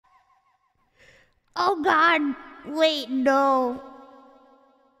Oh God, wait, no.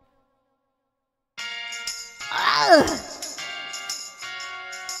 Ugh.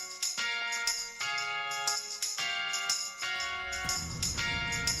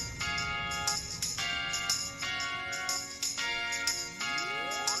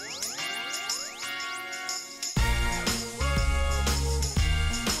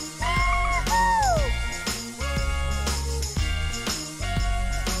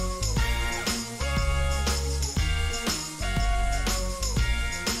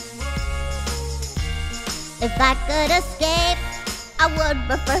 If I could escape, I would,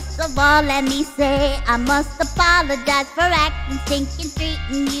 but first of all, let me say I must apologize for acting stinking,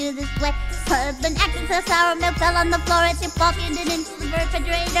 treating you this way. I've been acting so sour, milk fell on the floor, it's your fault, you didn't into the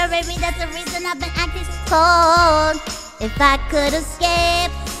refrigerator, baby, that's the reason I've been acting so cold. If I could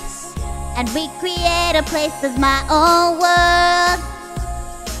escape and recreate a place as my own world,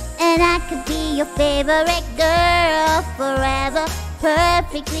 and I could be your favorite girl forever,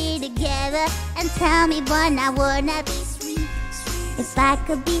 perfectly together. And tell me, boy, now wouldn't that be sweet? If I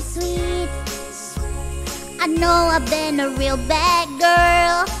could be sweet. I know I've been a real bad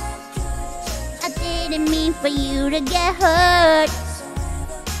girl. I didn't mean for you to get hurt.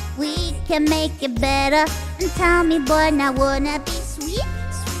 We can make it better. And tell me, boy, now wouldn't that be sweet?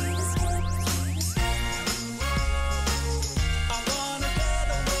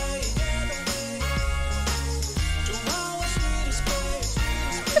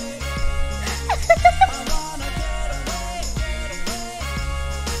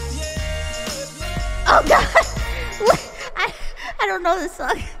 Oh God! I don't know this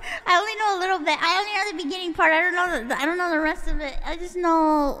song. I only know a little bit. I only know the beginning part. I don't know the rest of it. I just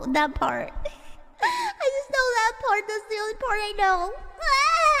know that part. I just know that part. That's the only part I know.